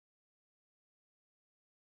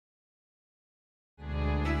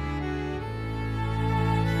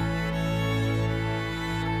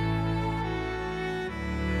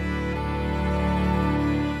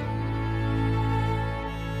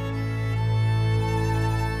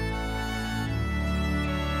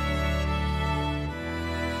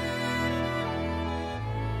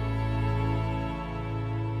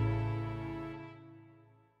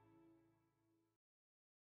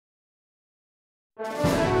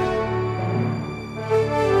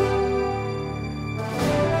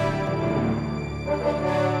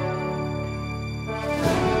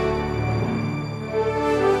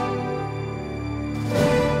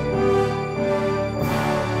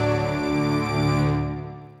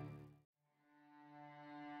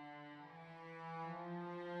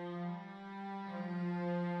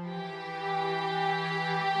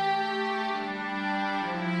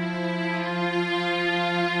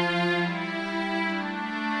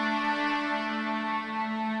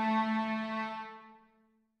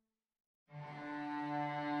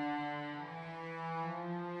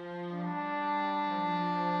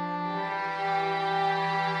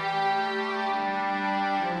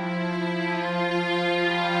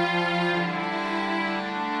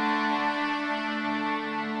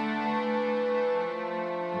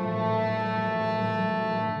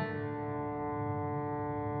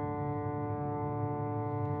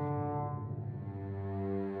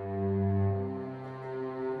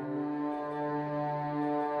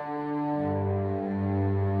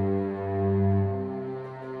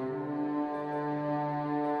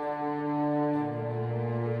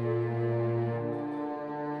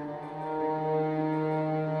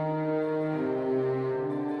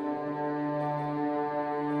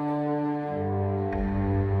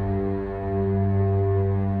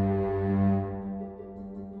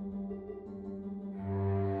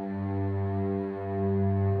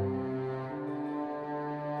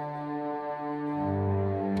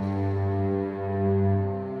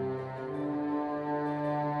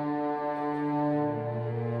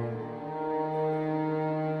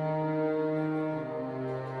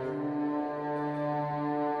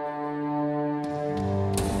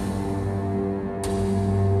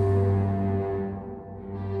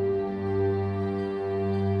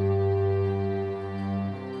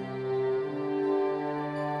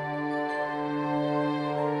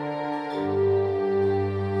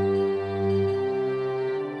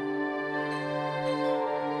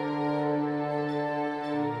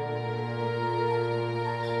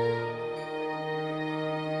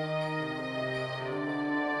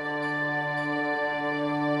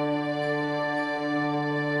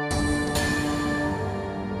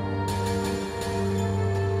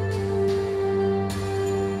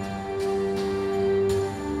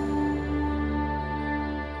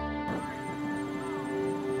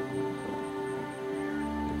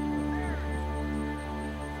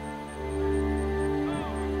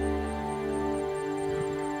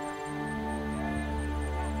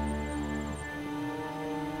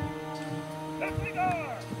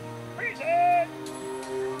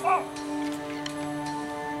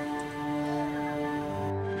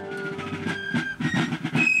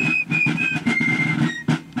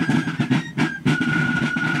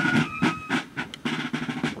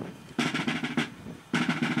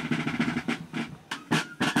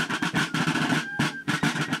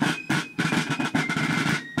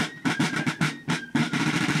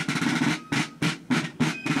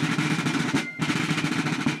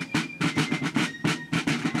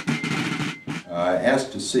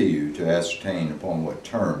asked to see you to ascertain upon what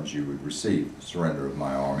terms you would receive the surrender of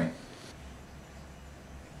my army.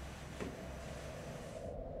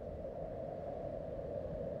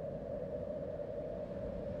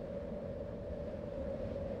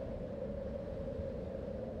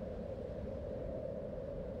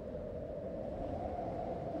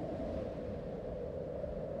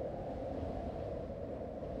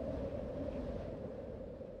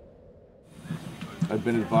 I've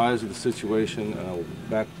been advised of the situation, and I will be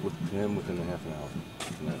back with him within a half an hour.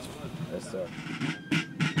 And that's it. Yes, sir.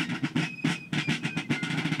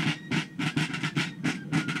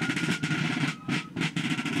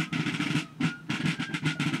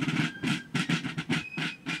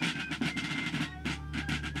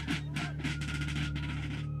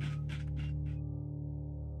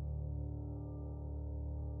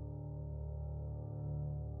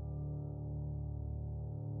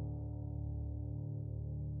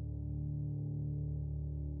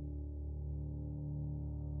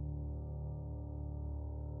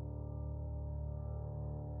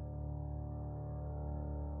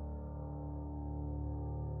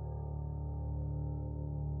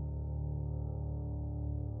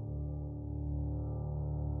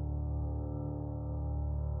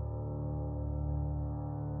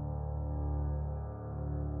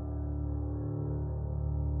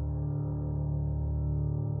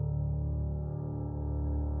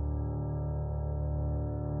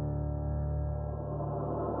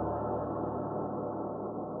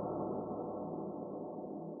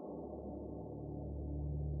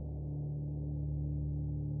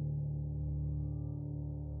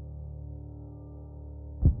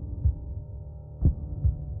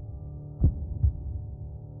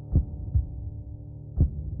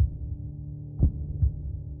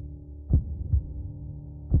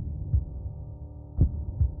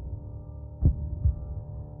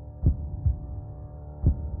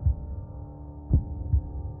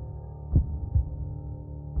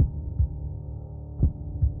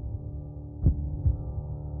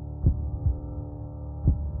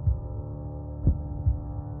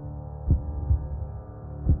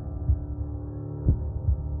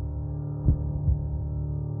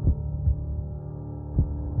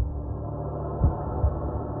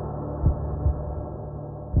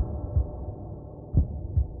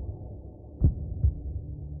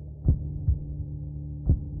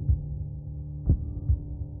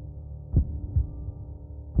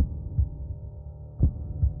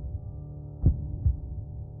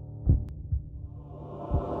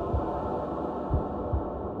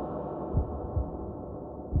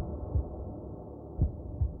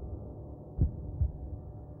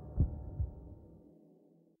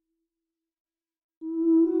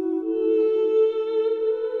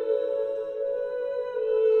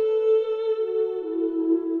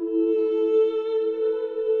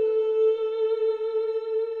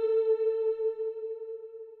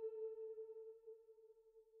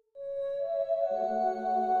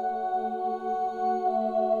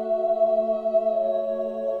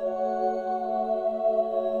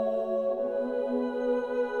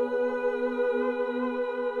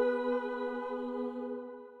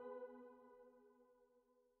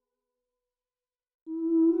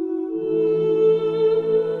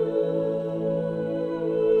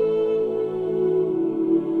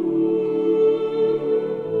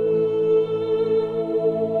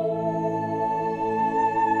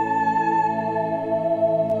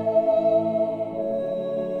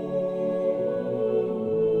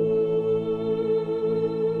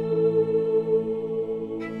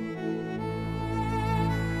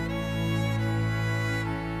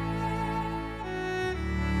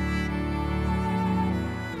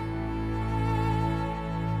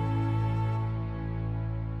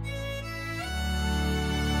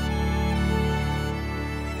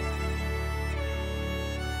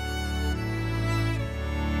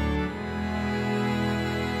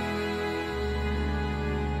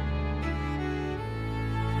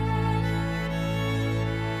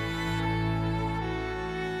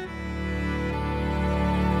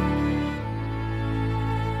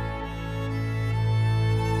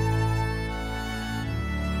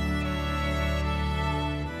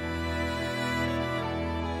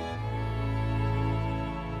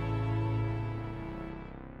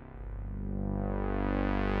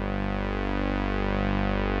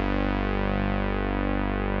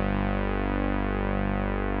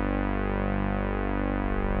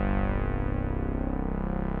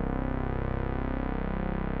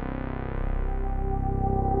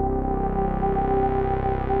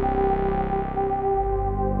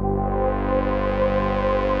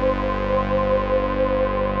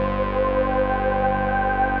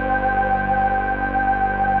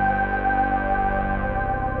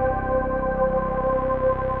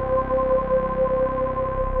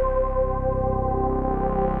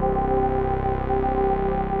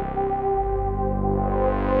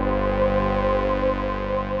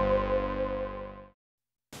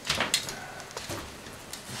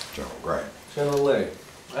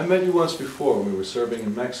 I met you once before when we were serving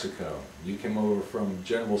in Mexico. You came over from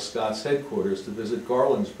General Scott's headquarters to visit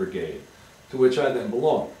Garland's brigade, to which I then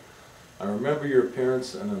belonged. I remember your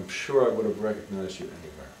appearance, and I'm sure I would have recognized you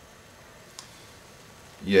anywhere.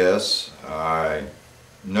 Yes, I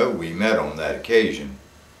know we met on that occasion,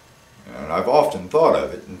 and I've often thought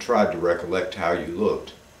of it and tried to recollect how you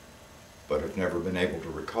looked, but have never been able to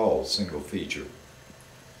recall a single feature.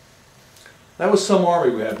 That was some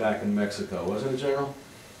army we had back in Mexico, wasn't it, General?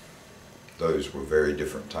 Those were very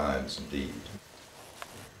different times indeed.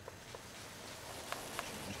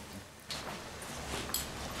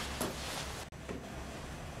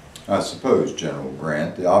 I suppose, General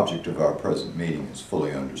Grant, the object of our present meeting is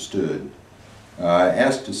fully understood. I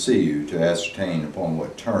asked to see you to ascertain upon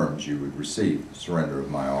what terms you would receive the surrender of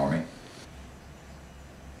my army.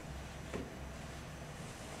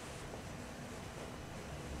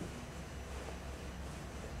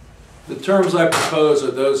 The terms I propose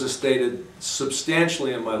are those as stated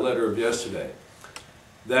substantially in my letter of yesterday.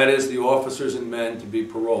 That is, the officers and men to be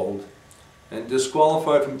paroled and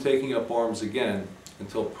disqualified from taking up arms again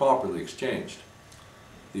until properly exchanged.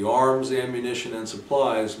 The arms, ammunition, and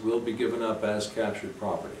supplies will be given up as captured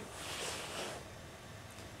property.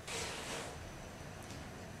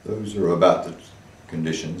 Those are about the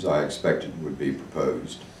conditions I expected would be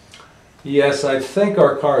proposed. Yes, I think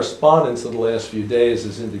our correspondence of the last few days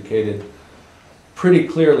has indicated pretty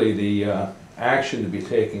clearly the action to be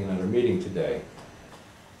taken at our meeting today.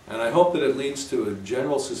 And I hope that it leads to a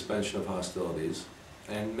general suspension of hostilities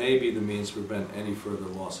and may be the means to prevent any further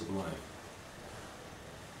loss of life.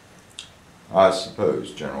 I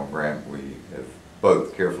suppose, General Grant, we have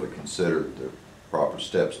both carefully considered the proper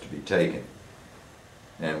steps to be taken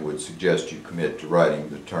and would suggest you commit to writing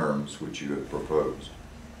the terms which you have proposed.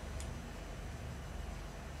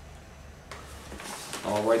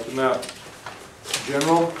 I'll write them out.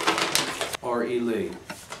 General R.E. Lee,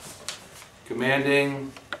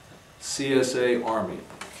 Commanding CSA Army.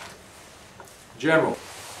 General,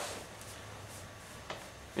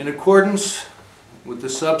 in accordance with the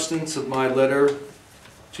substance of my letter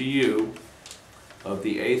to you of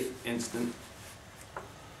the 8th instant,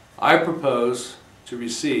 I propose to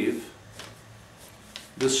receive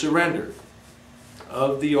the surrender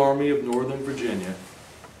of the Army of Northern Virginia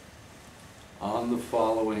on the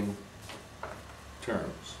following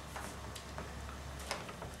terms.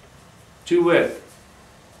 To wit,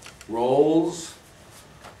 rolls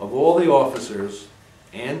of all the officers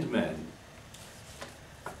and men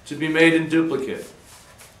to be made in duplicate,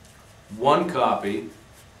 one copy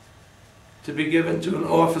to be given to an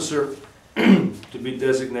officer to be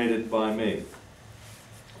designated by me,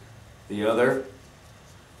 the other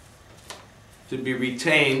to be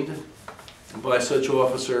retained by such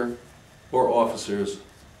officer or officers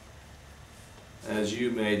as you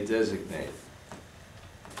may designate.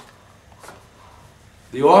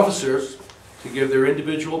 The officers to give their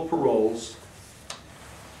individual paroles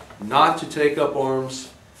not to take up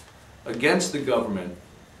arms against the government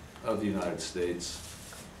of the United States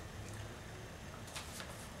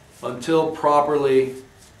until properly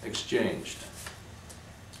exchanged,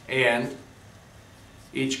 and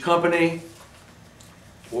each company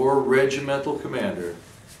or regimental commander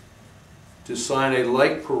to sign a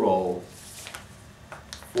like parole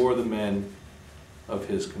for the men of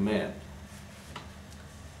his command.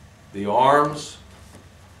 The arms,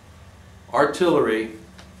 artillery,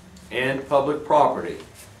 and public property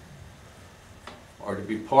are to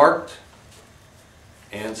be parked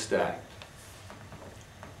and stacked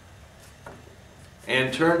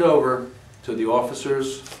and turned over to the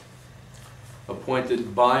officers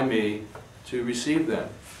appointed by me to receive them.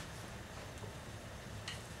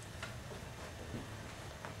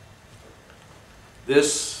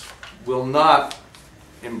 This will not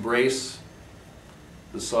embrace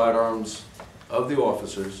the sidearms of the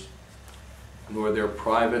officers, nor their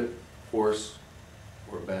private horse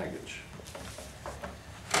or baggage.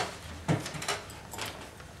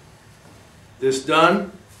 This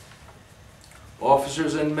done,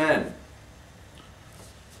 officers and men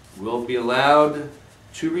will be allowed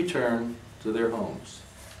to return to their homes,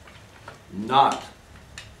 not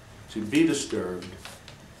to be disturbed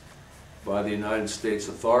by the United States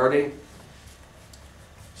authority,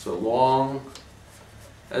 so long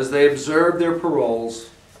as they observe their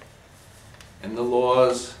paroles and the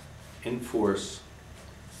laws in force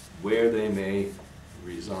where they may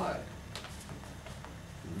reside.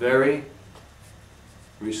 Very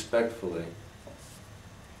respectfully,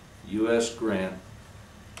 U.S. Grant,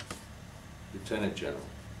 Lieutenant General.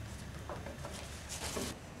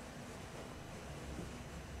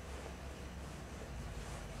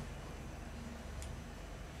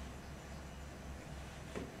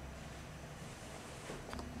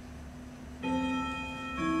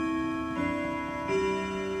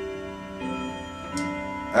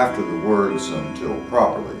 After the words "until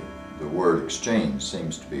properly," the word "exchange"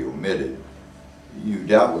 seems to be omitted. You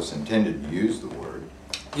doubtless intended to use the word.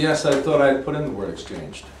 Yes, I thought I had put in the word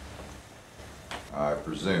exchanged. I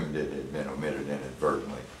presumed it had been omitted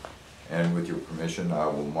inadvertently. And with your permission, I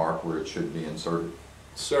will mark where it should be inserted.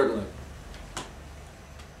 Certainly.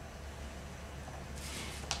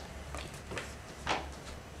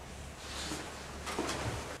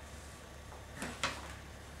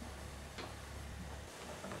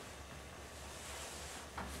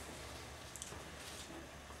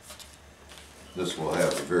 This will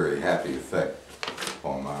have a very happy effect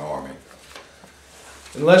upon my army.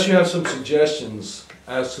 Unless you have some suggestions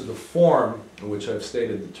as to the form in which I've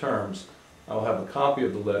stated the terms, I will have a copy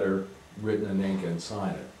of the letter written in ink and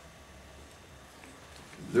sign it.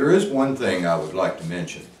 There is one thing I would like to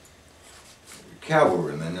mention.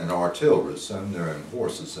 Cavalrymen and artillerists own their own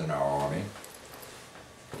horses in our army.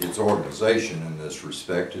 Its organization in this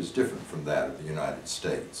respect is different from that of the United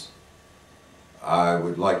States. I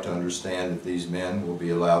would like to understand if these men will be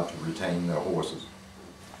allowed to retain their horses.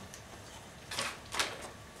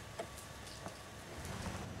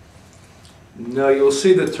 No, you'll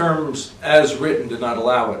see the terms as written do not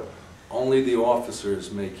allow it. Only the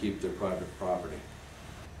officers may keep their private property.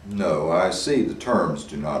 No, I see the terms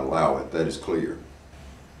do not allow it. That is clear.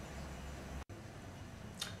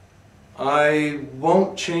 I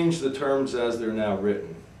won't change the terms as they're now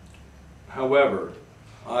written. However,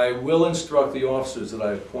 I will instruct the officers that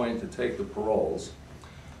I appoint to take the paroles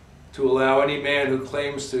to allow any man who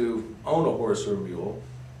claims to own a horse or mule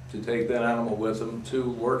to take that animal with them to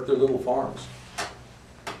work their little farms.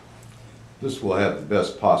 This will have the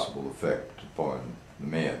best possible effect upon the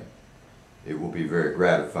men. It will be very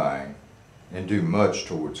gratifying and do much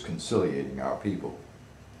towards conciliating our people.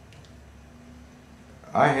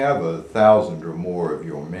 I have 1,000 or more of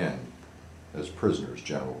your men as prisoners,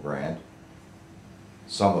 General Grant.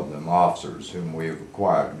 Some of them officers whom we have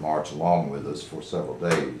required to march along with us for several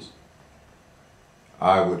days.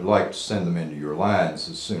 I would like to send them into your lines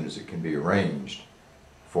as soon as it can be arranged,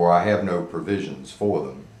 for I have no provisions for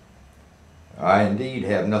them. I indeed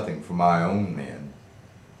have nothing for my own men.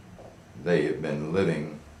 They have been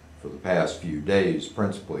living for the past few days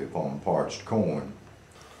principally upon parched corn.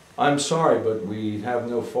 I'm sorry, but we have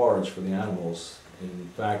no forage for the animals. In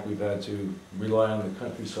fact, we've had to rely on the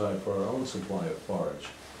countryside for our own supply of forage.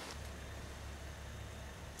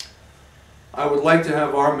 I would like to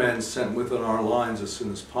have our men sent within our lines as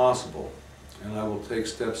soon as possible, and I will take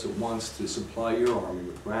steps at once to supply your army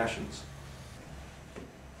with rations.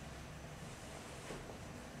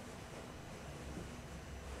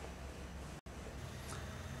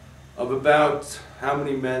 Of about how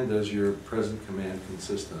many men does your present command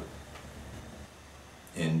consist of?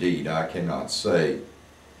 Indeed, I cannot say.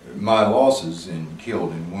 My losses in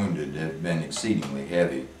killed and wounded have been exceedingly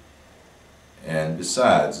heavy. And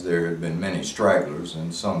besides, there have been many stragglers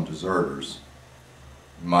and some deserters.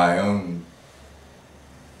 My own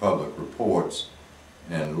public reports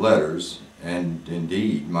and letters, and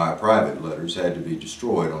indeed my private letters, had to be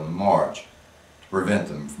destroyed on the march to prevent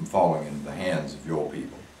them from falling into the hands of your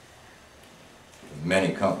people.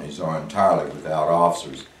 Many companies are entirely without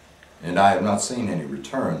officers, and I have not seen any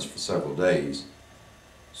returns for several days,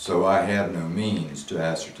 so I have no means to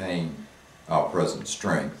ascertain our present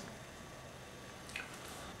strength.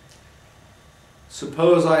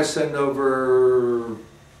 Suppose I send over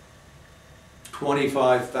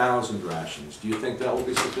 25,000 rations. Do you think that will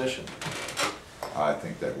be sufficient? I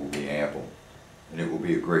think that will be ample, and it will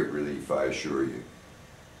be a great relief, I assure you.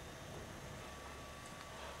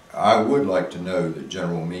 I would like to know that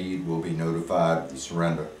General Meade will be notified of the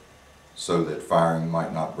surrender so that firing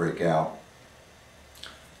might not break out.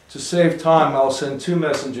 To save time, I'll send 2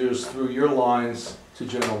 messengers through your lines to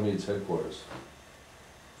General Meade's headquarters.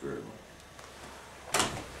 Very well.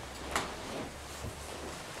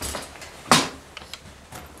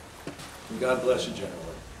 And God bless you, General.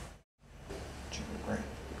 General Grant.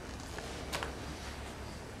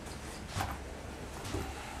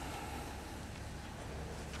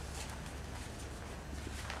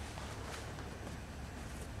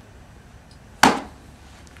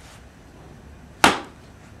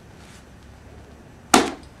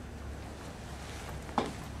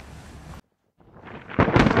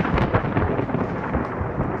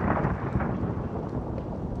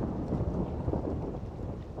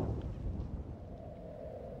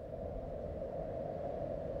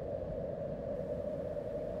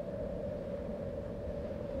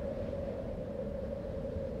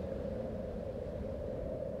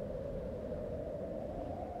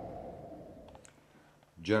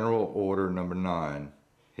 General Order Number 9,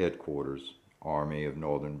 Headquarters, Army of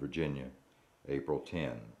Northern Virginia, April 10,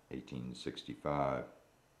 1865.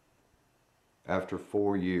 After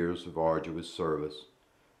 4 years of arduous service,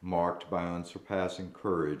 marked by unsurpassing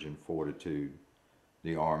courage and fortitude,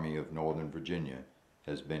 the Army of Northern Virginia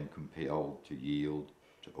has been compelled to yield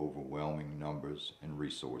to overwhelming numbers and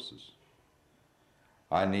resources.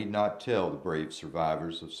 I need not tell the brave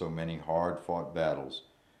survivors of so many hard-fought battles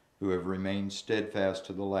who have remained steadfast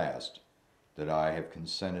to the last that I have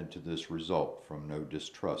consented to this result from no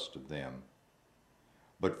distrust of them,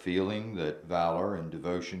 but feeling that valor and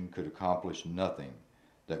devotion could accomplish nothing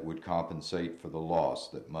that would compensate for the loss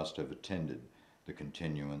that must have attended the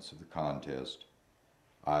continuance of the contest,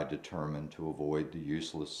 I determined to avoid the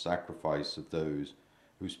useless sacrifice of those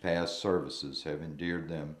whose past services have endeared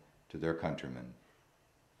them to their countrymen.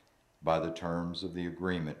 By the terms of the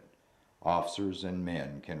agreement, officers and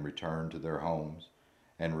men can return to their homes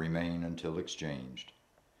and remain until exchanged.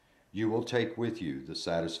 You will take with you the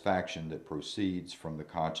satisfaction that proceeds from the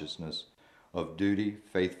consciousness of duty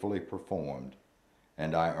faithfully performed,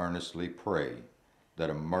 and I earnestly pray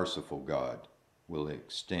that a merciful God will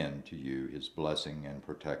extend to you his blessing and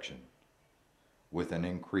protection. With an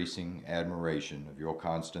increasing admiration of your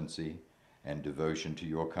constancy and devotion to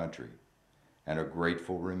your country, and a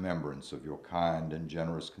grateful remembrance of your kind and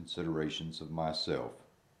generous considerations of myself,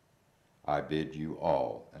 I bid you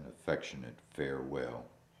all an affectionate farewell.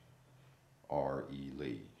 R. E.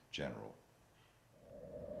 Lee, General.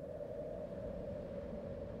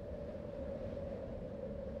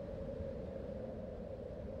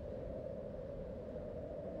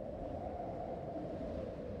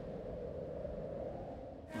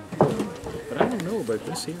 But I don't know about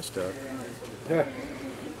this here stuff. Yeah.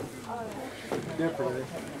 Different.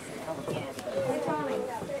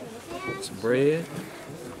 Some bread.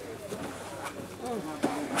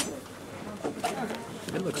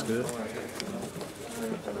 It looks good.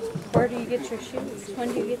 Where do you get your shoes?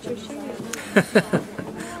 When do you get your shoes?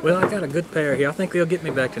 Well, I got a good pair here. I think they'll get me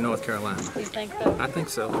back to North Carolina. You think so? I think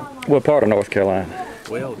so. What part of North Carolina?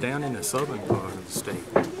 Well, down in the southern part of the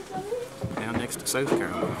state. Down next to South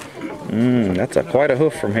Carolina. That's quite a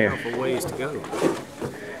hoof from here. A ways to go.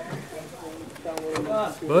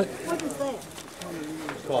 But What is that?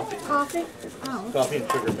 Coffee. Coffee? Oh. Coffee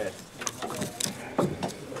and sugar mix.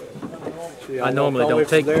 I normally don't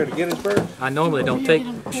take there to Gettysburg. I normally don't take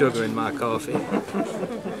sugar in my coffee.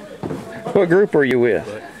 What group are you with?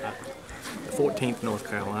 But 14th North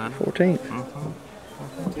Carolina. 14th.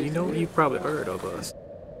 You know, you've probably heard of us.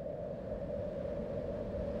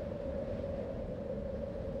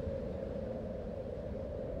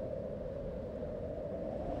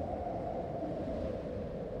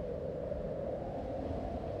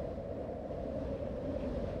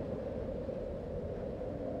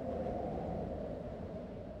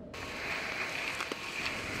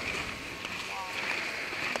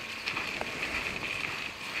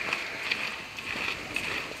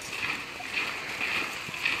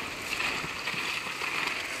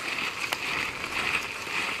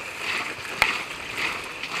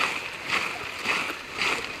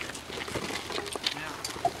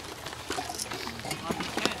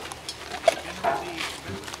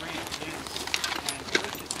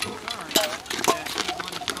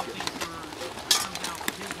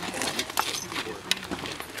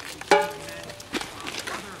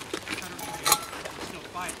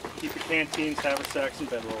 Keep your canteens, haversacks, and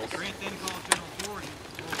bedrolls. Grant then called General Gordon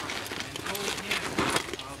over and told him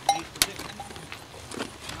of these predicaments.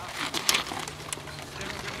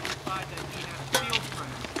 General Gordon replied that he had a field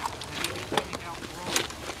press that he was taking out the rolls.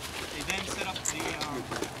 They then set up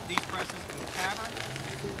these presses in the cavern.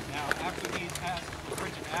 Now, after these had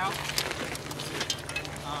printed out,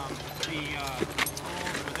 the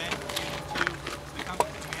rolls were then given to the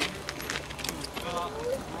company commander to fill out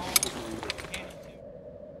the rolls and hand it to.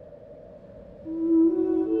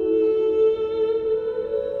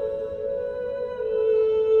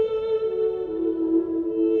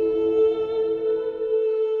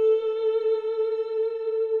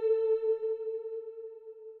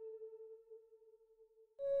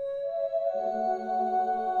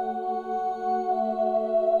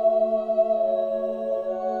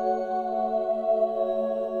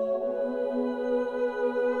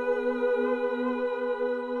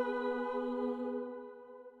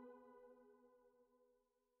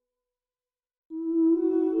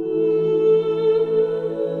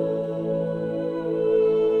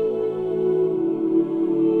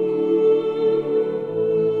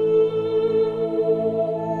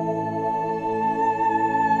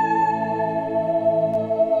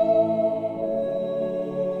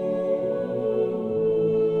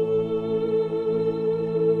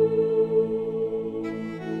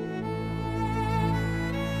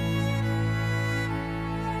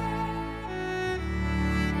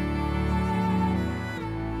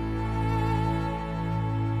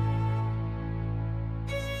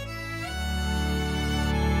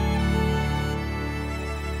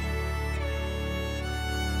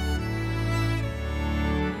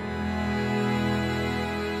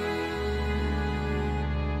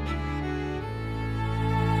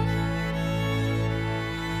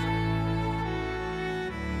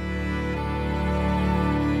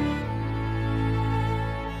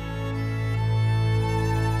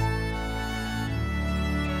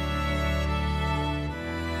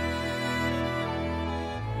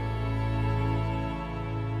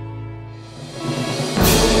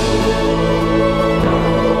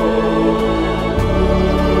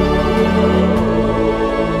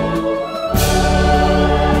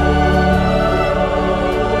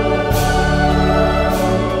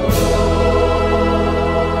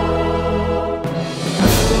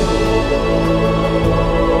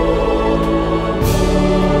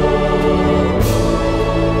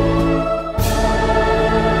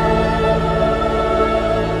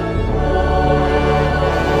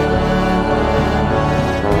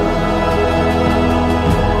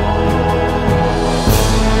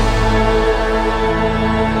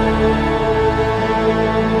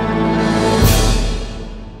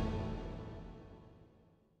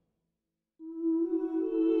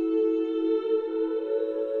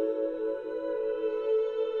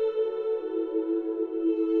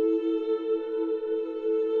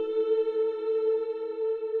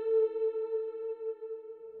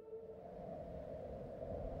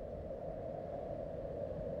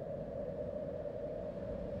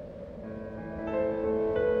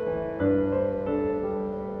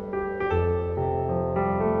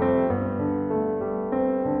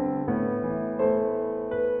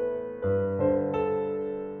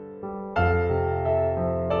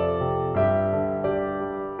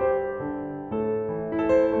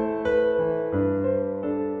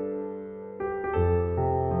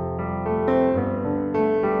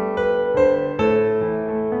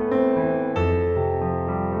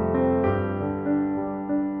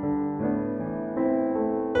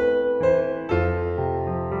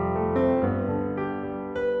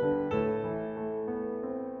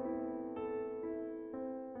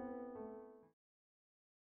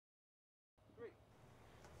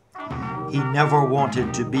 he never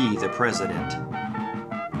wanted to be the president.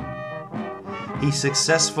 He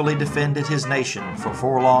successfully defended his nation for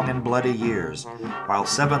 4 long and bloody years, while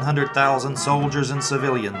 700,000 soldiers and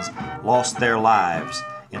civilians lost their lives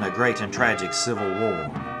in a great and tragic civil war.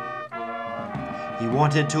 He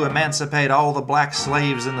wanted to emancipate all the black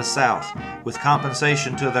slaves in the South with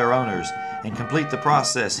compensation to their owners and complete the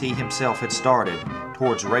process he himself had started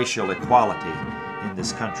towards racial equality in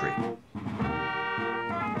this country.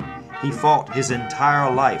 He fought his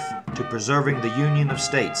entire life to preserving the Union of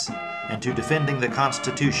States and to defending the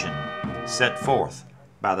Constitution set forth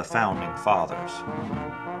by the Founding Fathers.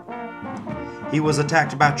 He was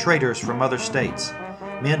attacked by traitors from other states,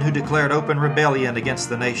 men who declared open rebellion against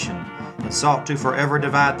the nation and sought to forever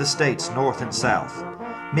divide the states north and south,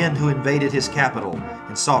 men who invaded his capital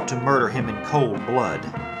and sought to murder him in cold blood,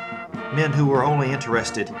 men who were only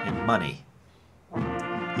interested in money.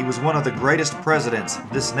 He was one of the greatest presidents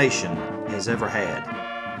this nation has ever had.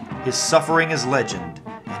 His suffering is legend,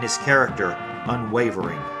 and his character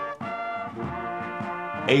unwavering.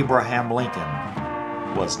 Abraham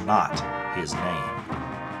Lincoln was not his name.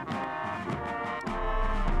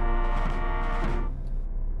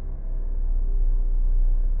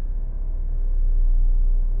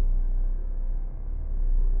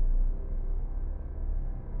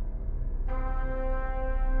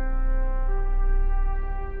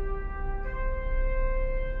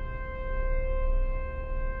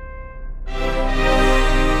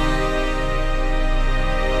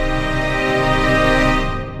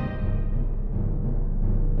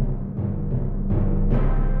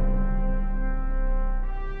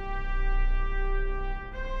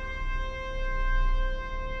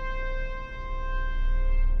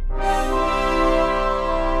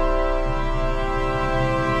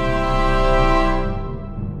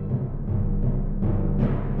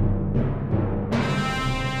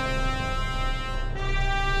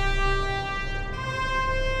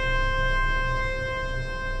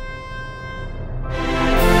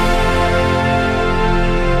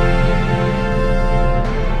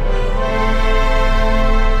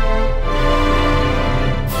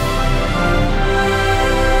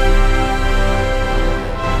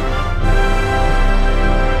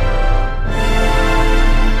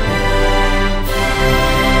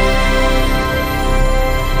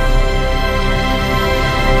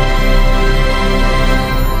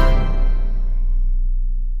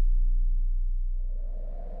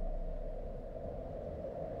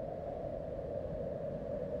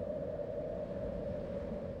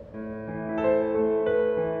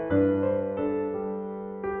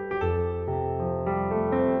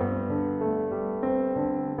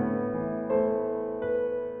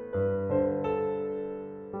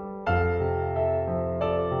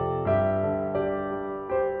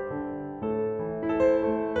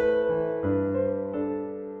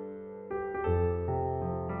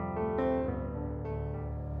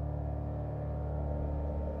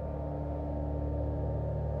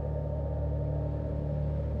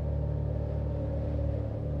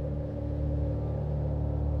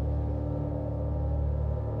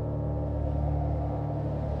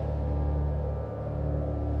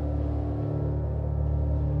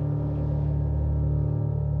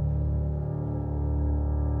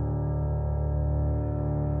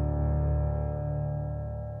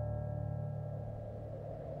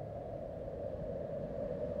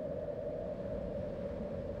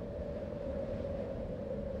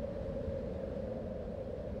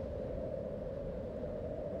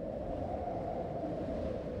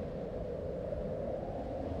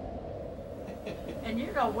 And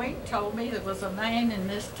you know, Wink told me there was a man in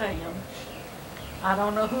this town. I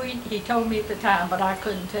don't know who he told me at the time, but I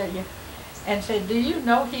couldn't tell you. And said, do you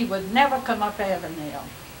know he would never come up Avenue?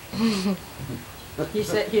 He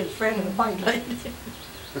said he was a friend of the white lady.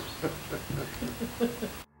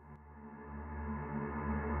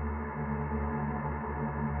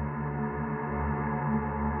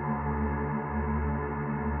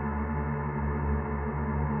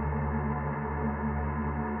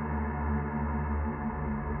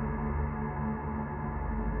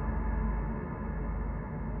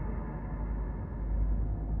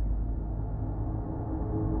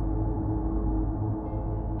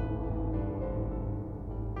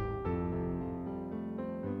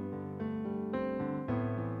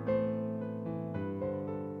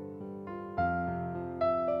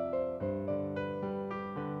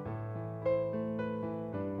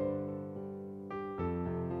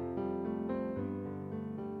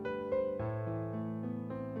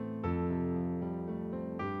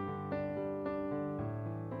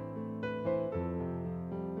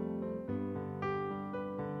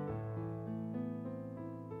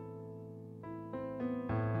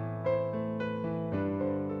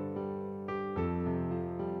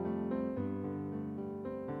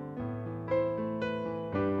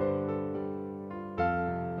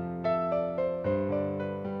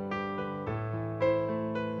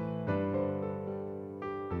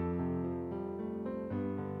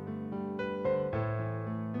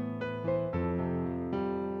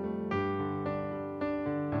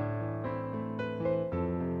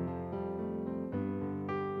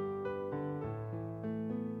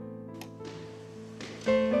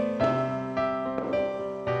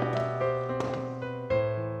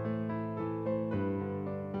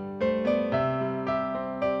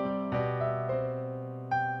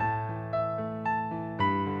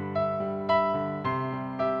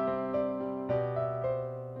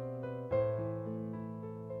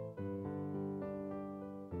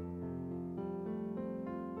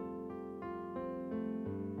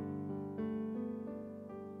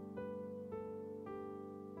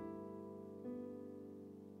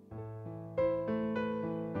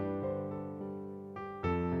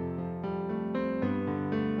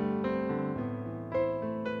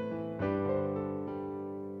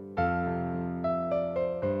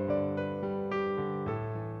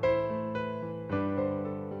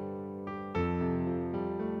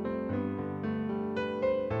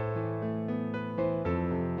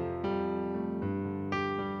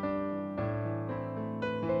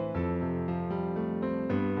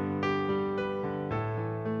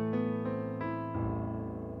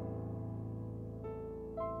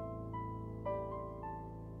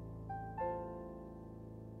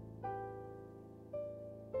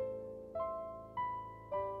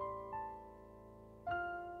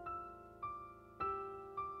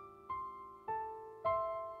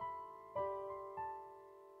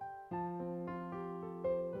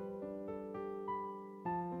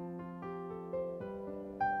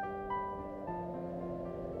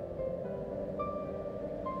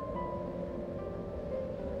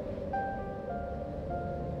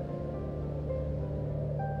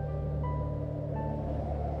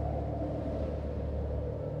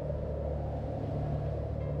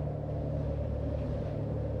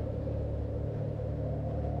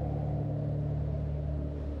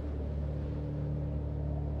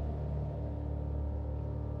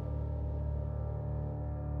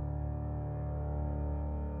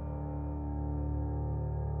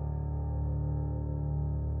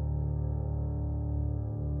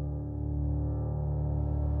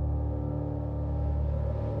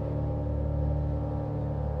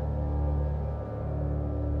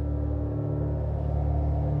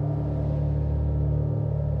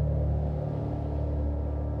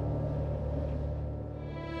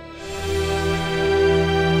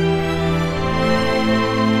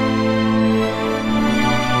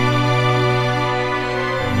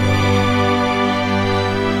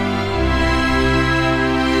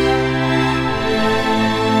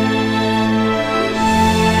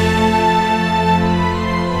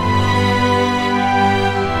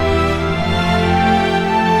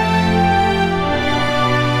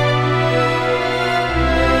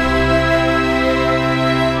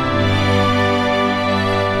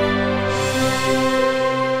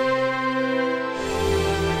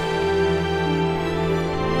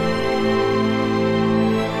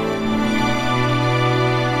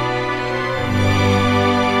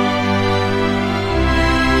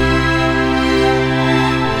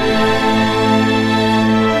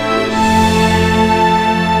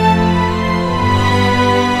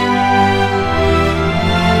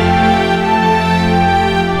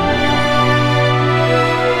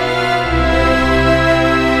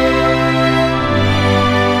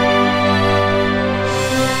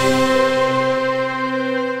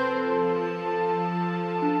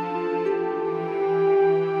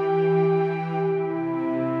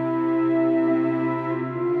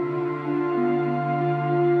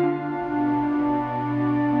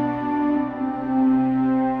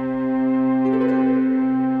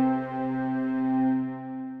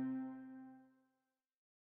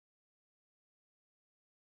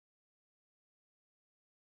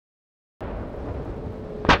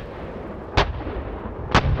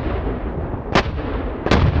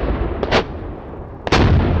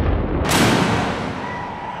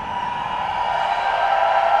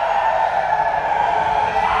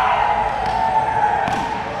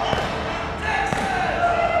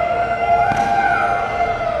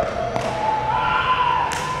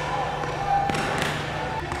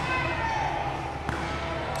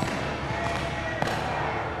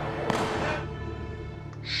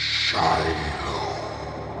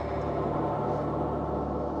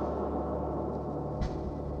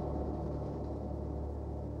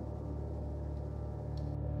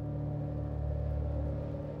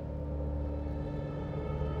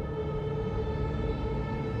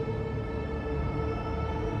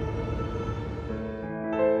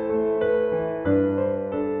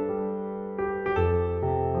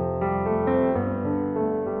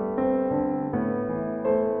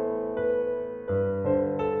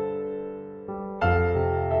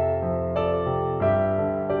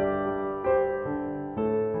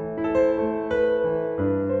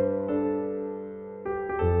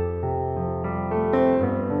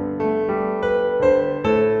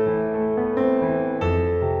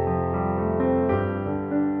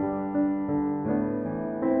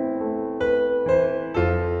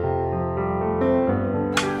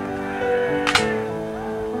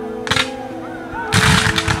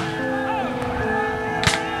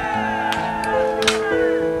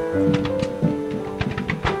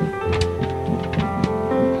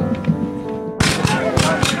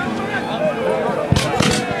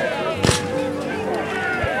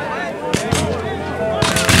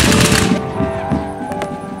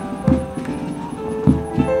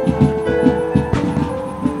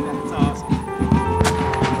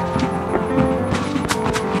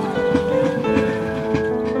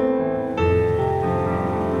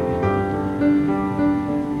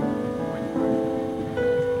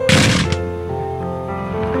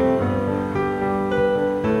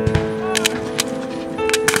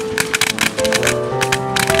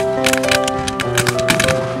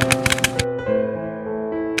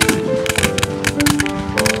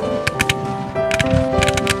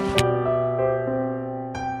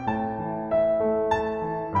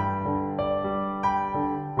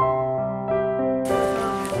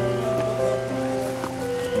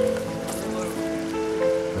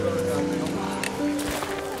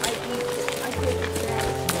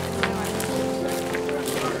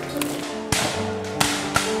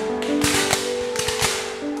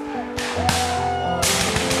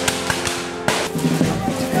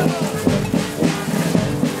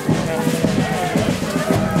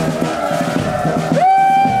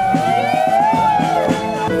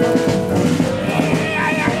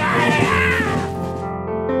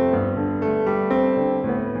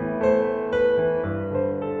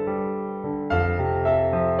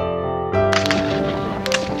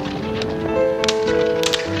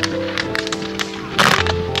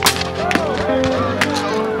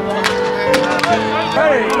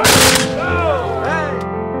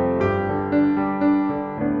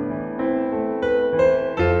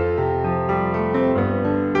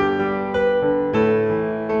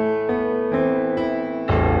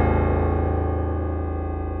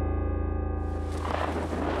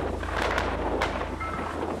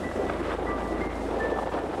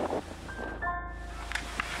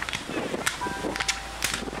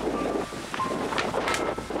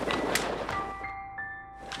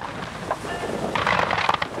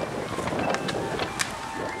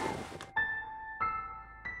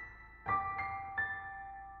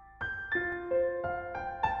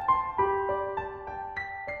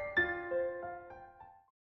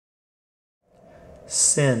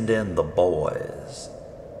 Send in the boys,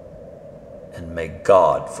 and may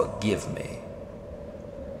God forgive me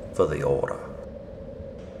for the order.